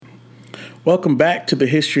Welcome back to the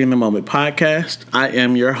History in the Moment podcast. I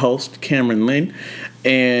am your host, Cameron Lynn,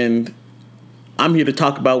 and I'm here to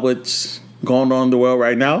talk about what's going on in the world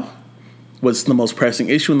right now, what's the most pressing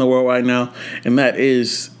issue in the world right now, and that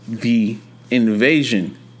is the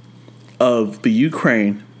invasion of the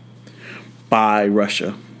Ukraine by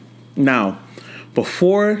Russia. Now,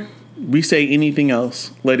 before we say anything else,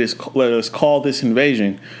 let us call this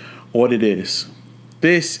invasion what it is.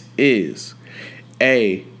 This is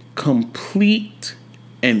a complete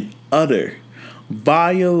and utter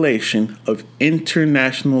violation of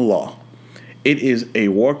international law. It is a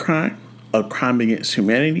war crime, a crime against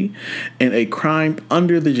humanity, and a crime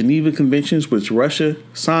under the Geneva Conventions, which Russia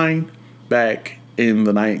signed back in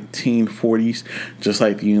the 1940s, just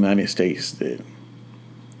like the United States did.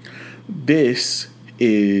 This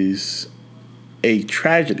is a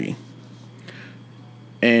tragedy.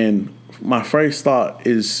 And my first thought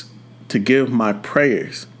is to give my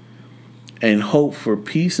prayers and hope for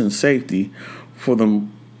peace and safety for the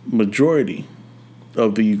majority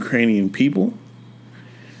of the Ukrainian people,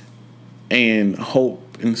 and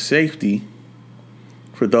hope and safety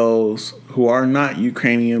for those who are not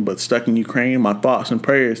Ukrainian but stuck in Ukraine. My thoughts and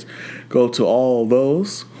prayers go to all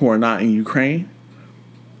those who are not in Ukraine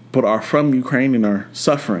but are from Ukraine and are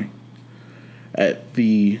suffering at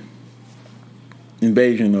the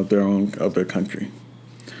invasion of their country.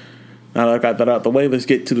 Now that I got that out the way, let's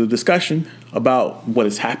get to the discussion about what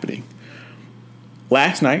is happening.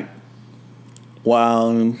 Last night,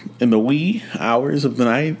 while in the wee hours of the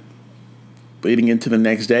night, leading into the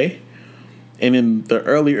next day, and in the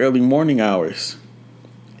early morning hours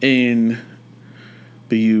in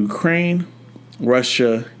the Ukraine,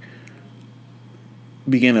 Russia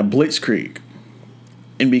began a blitzkrieg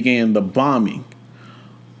and began the bombing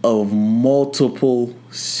of multiple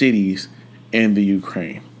cities in the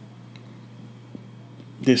Ukraine.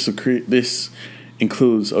 This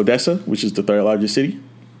includes Odessa, which is the third largest city.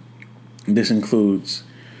 This includes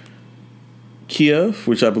Kiev,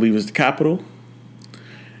 which I believe is the capital,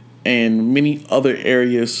 and many other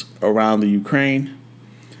areas around the Ukraine.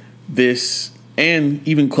 This, and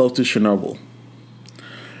even close to Chernobyl.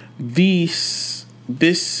 This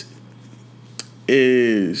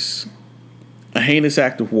is a heinous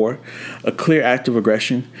act of war, a clear act of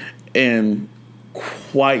aggression, and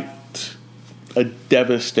quite a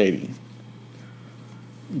devastating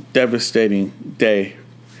day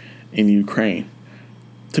in Ukraine.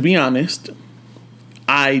 To be honest,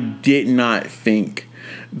 I did not think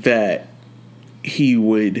that he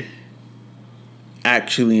would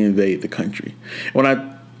actually invade the country. When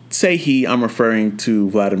I say he, I'm referring to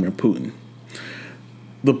Vladimir Putin.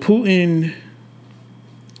 Putin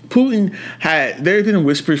had, there have been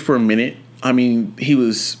whispers for a minute. I mean,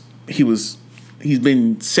 he's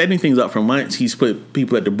been setting things up for months. He's put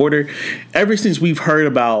people at the border. Ever since we've heard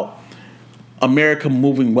about America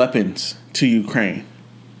moving weapons to Ukraine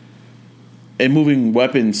and moving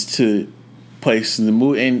weapons to places,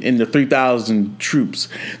 and the 3,000 troops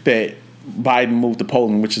that Biden moved to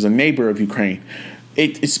Poland, which is a neighbor of Ukraine,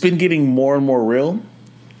 it's been getting more and more real.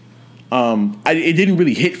 It didn't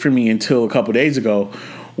really hit for me until a couple days ago,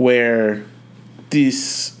 where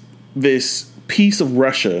this piece of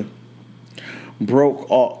Russia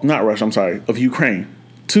of Ukraine,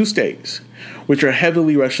 two states, which are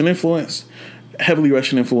heavily Russian influenced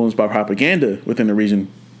by propaganda within the region,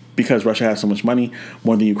 because Russia has so much money,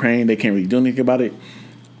 more than Ukraine. They can't really do anything about it.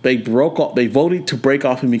 They voted to break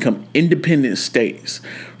off and become independent states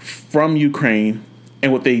from Ukraine.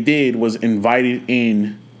 And what they did was invited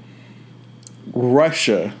in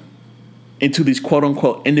Russia into these quote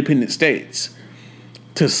unquote independent states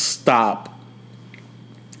to stop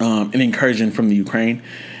an incursion from the Ukraine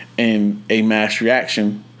and a mass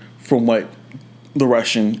reaction from what the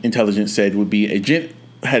Russian intelligence said would be a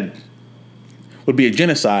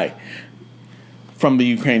genocide from the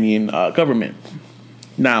Ukrainian government.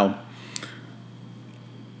 Now,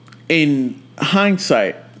 in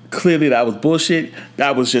hindsight, clearly that was bullshit.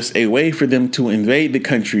 That was just a way for them to invade the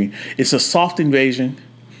country. It's a soft invasion,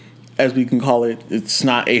 as we can call it. It's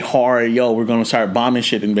not a hard, we're going to start bombing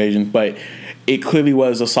shit invasion, but it clearly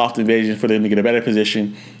was a soft invasion for them to get a better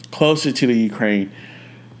position closer to the Ukraine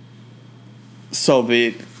so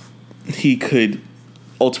that he could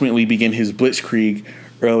ultimately begin his blitzkrieg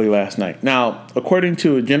early last night. Now, according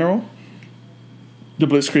to a general, the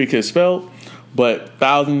blitzkrieg has failed, but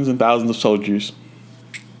thousands and thousands of soldiers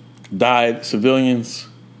died, civilians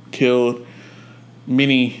killed,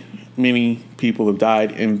 many people have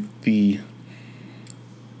died, and the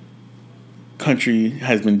country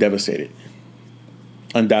has been devastated,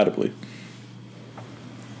 undoubtedly.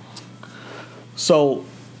 So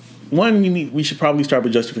we should probably start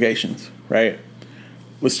with justifications, right?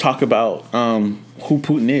 Let's talk about who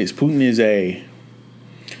Putin is. Putin is a,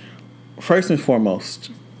 first and foremost,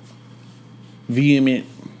 vehement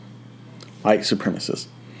white supremacist.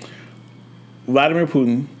 Vladimir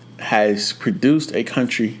Putin has produced a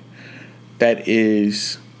country that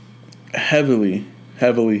is heavily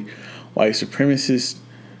white supremacist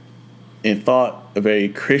in thought, a very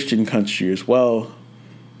Christian country as well,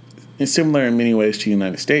 and similar in many ways to the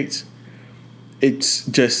United States. It's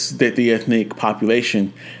just that the ethnic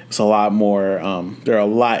population is a lot more,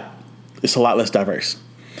 it's a lot less diverse.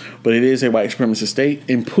 But it is a white supremacist state,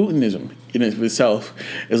 and Putinism in itself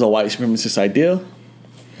is a white supremacist idea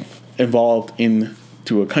involved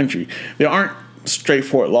into a country. There aren't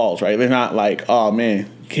straightforward laws, right? They're not like, oh man,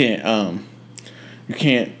 you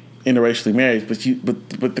can't interracially marry,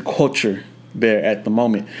 but the culture there at the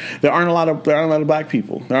moment, there aren't a lot of black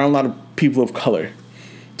people, there aren't a lot of people of color,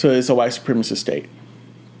 so it's a white supremacist state,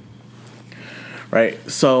 right?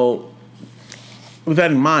 So with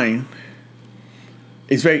that in mind,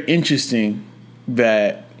 it's very interesting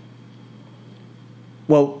that,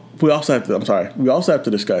 well, we also have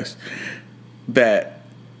to discuss that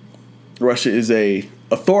Russia is a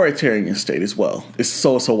authoritarian state as well. It's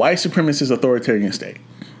a white supremacist authoritarian state,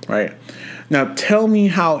 right? Now tell me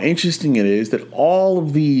how interesting it is that all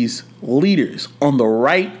of these leaders on the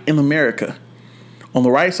right in America, on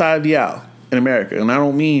the right side of the aisle in America, and I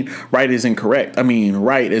don't mean right as in correct, I mean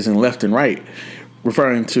right as in left and right,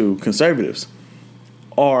 referring to conservatives,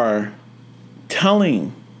 are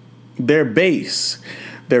telling their base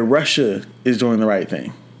that Russia is doing the right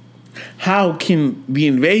thing. How can the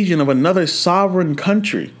invasion of another sovereign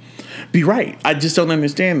country be right? I just don't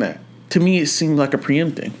understand that. To me, it seems like a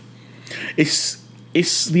preempting. It's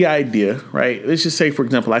the idea, right? Let's just say, for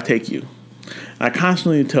example, I take you. I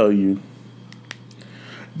constantly tell you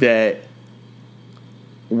that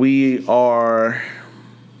we are,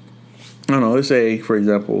 I don't know, let's say, for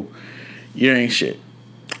example, you ain't shit.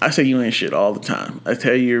 I say you ain't shit all the time. I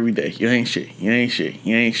tell you every day, you ain't shit, you ain't shit,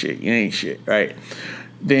 you ain't shit, you ain't shit, right?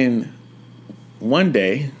 Then one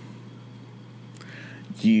day,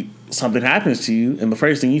 something happens to you, and the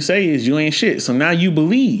first thing you say is you ain't shit. So now you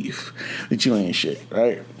believe that you ain't shit,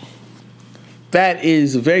 right? That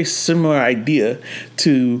is a very similar idea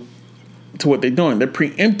to what they're doing. They're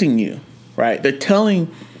preempting you, right? They're telling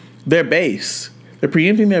their base. They're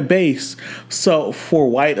preempting their base. So for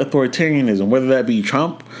white authoritarianism, whether that be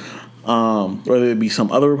Trump, whether it be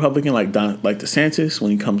some other Republican like DeSantis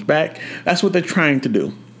when he comes back, that's what they're trying to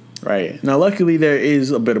do, right? Now, luckily, there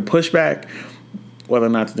is a bit of pushback. Whether or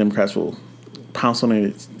not the Democrats will pounce on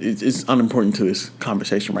it, it's unimportant to this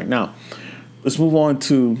conversation right now. Let's move on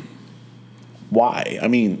to why. I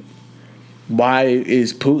mean, why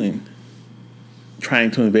is Putin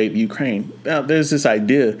trying to invade Ukraine? Now, there's this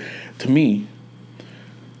idea to me,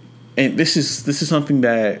 and this is something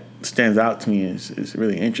that stands out to me is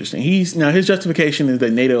really interesting. His justification is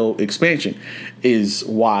that NATO expansion is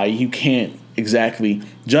why you can't exactly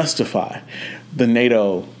justify the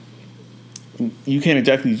NATO. You can't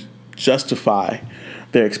exactly justify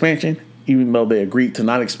their expansion, even though they agreed to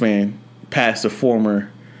not expand past the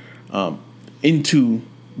former into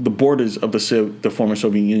the borders of the former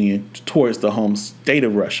Soviet Union towards the home state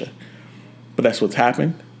of Russia. But that's what's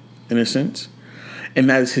happened, in a sense. And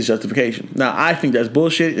that is his justification. Now, I think that's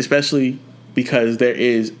bullshit, especially because there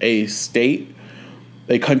is a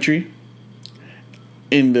country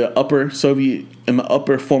in the upper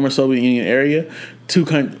former Soviet Union area,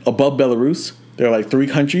 above Belarus. There are like 3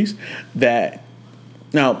 countries that,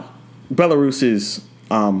 now, Belarus is,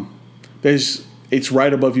 it's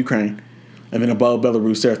right above Ukraine. And then above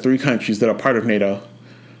Belarus, there are 3 countries that are part of NATO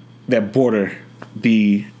that border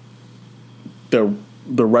the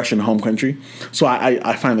Russian home country. So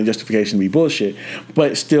I find the justification to be bullshit.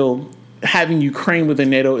 But still, having Ukraine within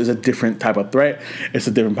NATO is a different type of threat. It's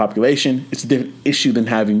a different population. It's a different issue than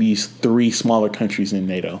having these 3 smaller countries in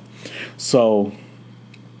NATO. So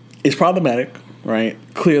it's problematic, right?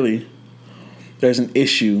 Clearly, there's an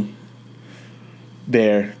issue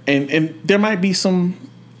there. And there might be some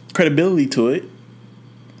credibility to it.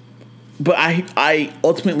 But I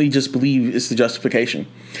ultimately just believe it's the justification.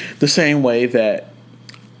 The same way that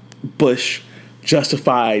Bush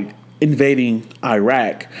justified invading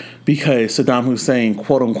Iraq because Saddam Hussein,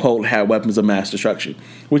 quote unquote, had weapons of mass destruction,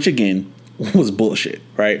 which again was bullshit,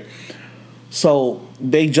 right? So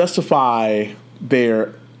they justify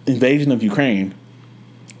their invasion of Ukraine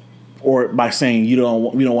or by saying we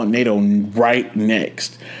don't want NATO right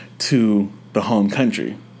next to the home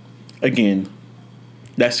country. Again,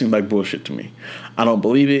 that seems like bullshit to me. I don't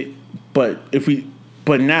believe it, but if we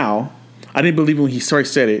But now, I didn't believe it when he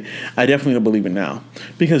first said it. I definitely don't believe it now.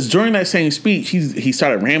 Because during that same speech, he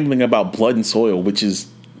started rambling about blood and soil, which is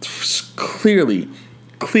clear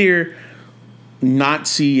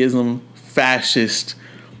Nazism, fascist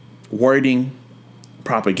wording,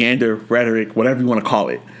 propaganda, rhetoric, whatever you want to call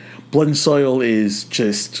it. Blood and soil is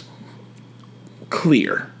just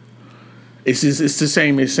clear. It's the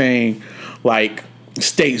same as saying, like,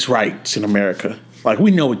 states' rights in America. Like, we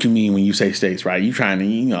know what you mean when you say states' rights. You're trying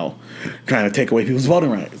to take away people's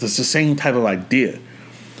voting rights. It's the same type of idea.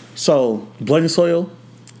 So, blood and soil,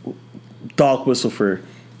 dog whistle for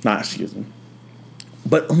Nazism.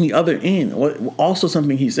 But on the other end, also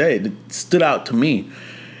something he said that stood out to me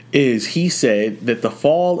is he said that the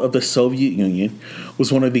fall of the Soviet Union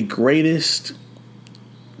was one of the greatest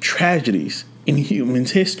tragedies in human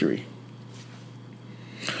history.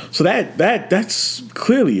 So that's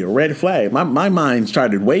clearly a red flag. My mind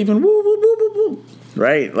started waving, woo, woo, woo, woo, woo,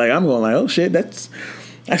 right? Like, I'm going like, oh shit, that's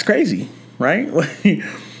crazy, right?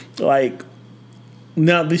 Like,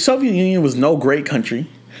 now the Soviet Union was no great country.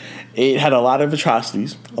 It had a lot of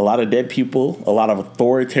atrocities, a lot of dead people, a lot of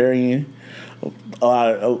authoritarian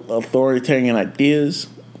ideas,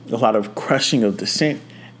 a lot of crushing of dissent,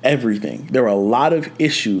 everything. There were a lot of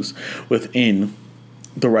issues within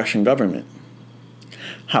the Russian government.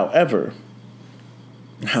 However,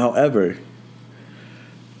 the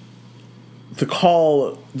fall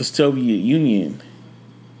of the Soviet Union,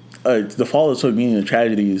 a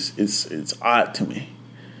tragedy is odd to me.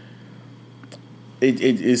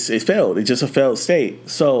 It failed. It's just a failed state.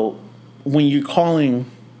 So when you're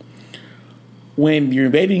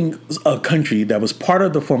invading a country that was part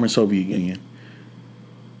of the former Soviet Union,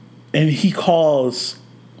 and he calls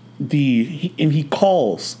the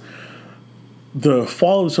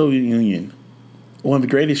fall of the Soviet Union one of the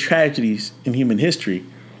greatest tragedies in human history,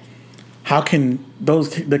 how can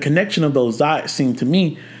the connection of those dots seem to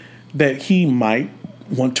me that he might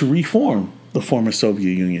want to reform the former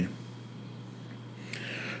Soviet Union?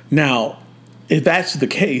 Now, if that's the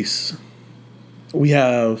case, we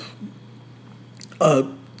have a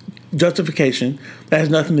justification that has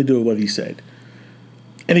nothing to do with what he said.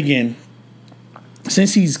 And again,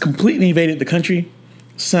 since he's completely invaded the country,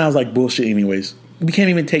 sounds like bullshit anyways. We can't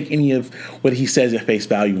even take any of what he says at face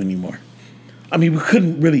value anymore. I mean, we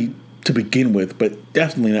couldn't really to begin with, but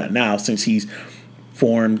definitely not now since he's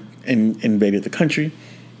formed and invaded the country.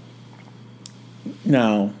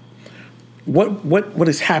 Now, what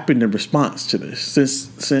has happened in response to this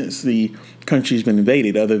since the country's been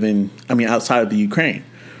invaded, outside of the Ukraine?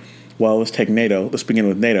 Well, let's take NATO. Let's begin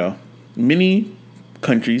with NATO. Many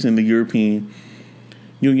countries in the European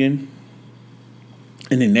Union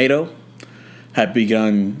and in NATO have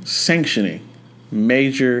begun sanctioning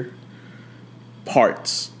major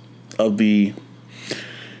parts of the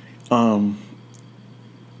Russian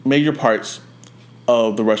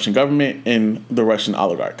government and the Russian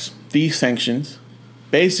oligarchs. These sanctions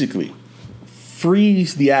basically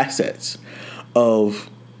freeze the assets of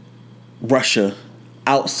Russia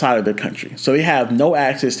outside of their country. So they have no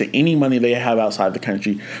access to any money they have outside the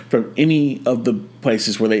country from any of the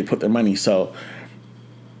places where they put their money. So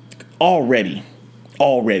already,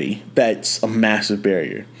 that's a massive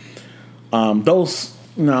barrier. These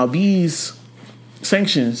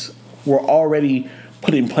sanctions were already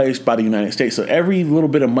put in place by the United States. So every little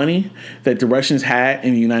bit of money that the Russians had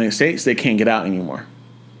in the United States, they can't get out anymore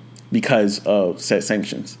because of said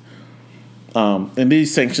sanctions. And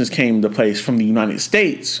these sanctions came into place from the United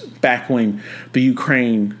States back when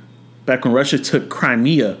Russia took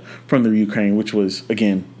Crimea from the Ukraine, which was,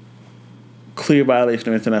 again, clear violation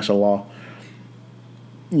of international law,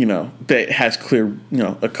 that has a clear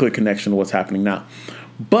connection to what's happening now.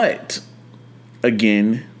 But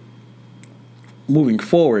again, moving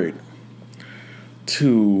forward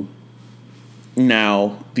to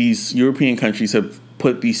now, these European countries have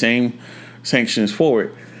put these same sanctions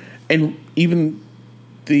forward. And even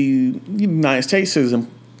the United States has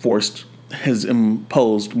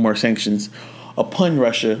imposed more sanctions upon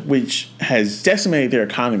Russia, which has decimated their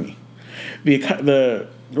economy. The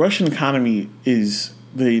Russian economy is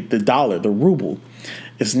the dollar, the ruble,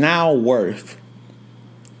 is now worth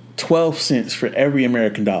 12 cents for every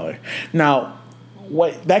American dollar. Now,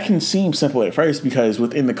 that can seem simple at first because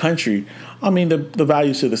within the country, the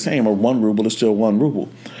values are the same, or 1 ruble is still 1 ruble.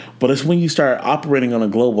 But it's when you start operating on a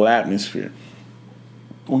global atmosphere,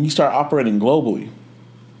 when you start operating globally,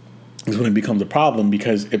 is when it becomes a problem,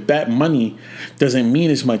 because if that money doesn't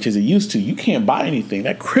mean as much as it used to, you can't buy anything.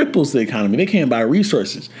 That cripples the economy. They can't buy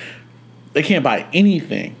resources. They can't buy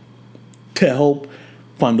anything to help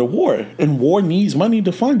fund a war. And war needs money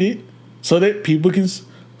to fund it. so that people can,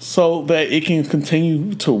 so that it can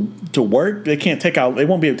continue to work. They can't take out. They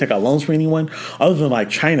won't be able to take out loans for anyone other than like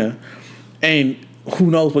China, and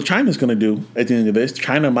who knows what China's going to do at the end of this.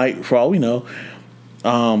 China might, for all we know,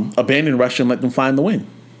 abandon Russia and let them fly in the wind,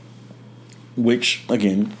 which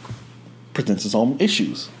again presents its own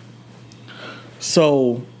issues.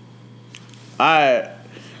 So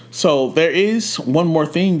there is one more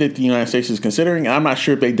thing that the United States is considering. I'm not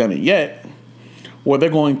sure if they've done it yet, where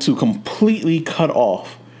they're going to completely cut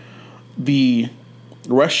off the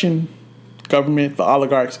Russian government, the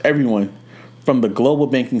oligarchs, everyone from the global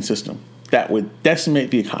banking system. That would decimate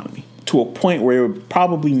the economy to a point where it would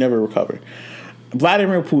probably never recover.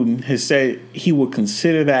 Vladimir Putin has said he would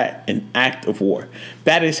consider that an act of war.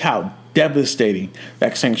 That is how devastating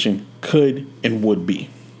that sanction could and would be.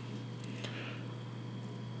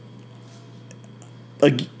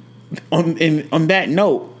 On that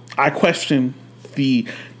note, I question the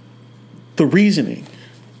reasoning.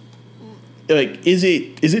 Like, is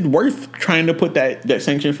it worth trying to put that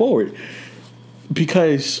sanction forward?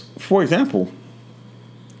 Because, for example,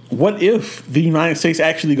 what if the United States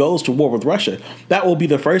actually goes to war with Russia? That will be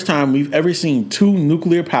the first time we've ever seen two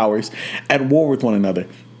nuclear powers at war with one another.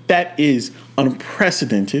 That is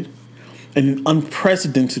unprecedented, and an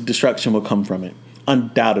unprecedented destruction will come from it,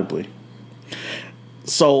 undoubtedly.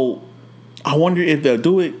 So I wonder if they'll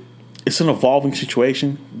do it. It's an evolving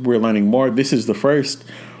situation. We're learning more. This is the first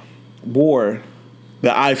war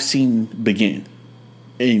that I've seen begin.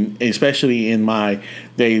 Especially in my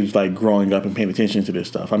days, like growing up and paying attention to this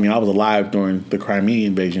stuff. I mean, I was alive during the Crimea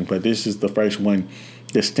invasion, but this is the first one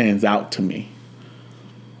that stands out to me.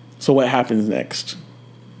 So what happens next?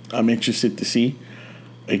 I'm interested to see.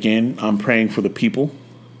 Again, I'm praying for the people.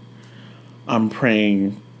 I'm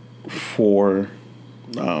praying for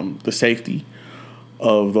the safety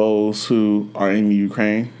of those who are in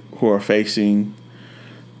Ukraine, who are facing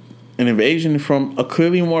an invasion from a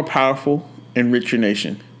clearly more powerful and richer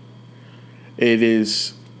nation. It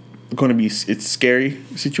is going to be it's a scary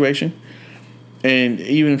situation, and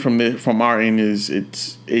even from our end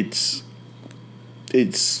it's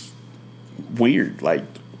weird. Like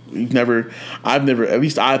I've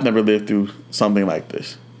never lived through something like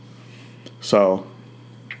this. So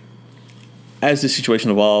as this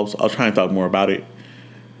situation evolves, I'll try and talk more about it.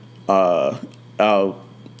 I'll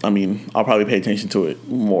probably pay attention to it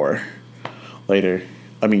more later.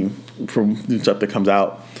 From the stuff that comes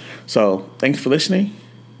out. So thanks for listening.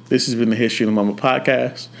 This has been the History of the Moment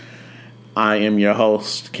podcast. I am your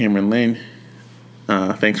host, Cameron Lynn.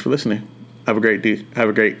 Thanks for listening. Have a great day. Have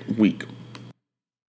a great week.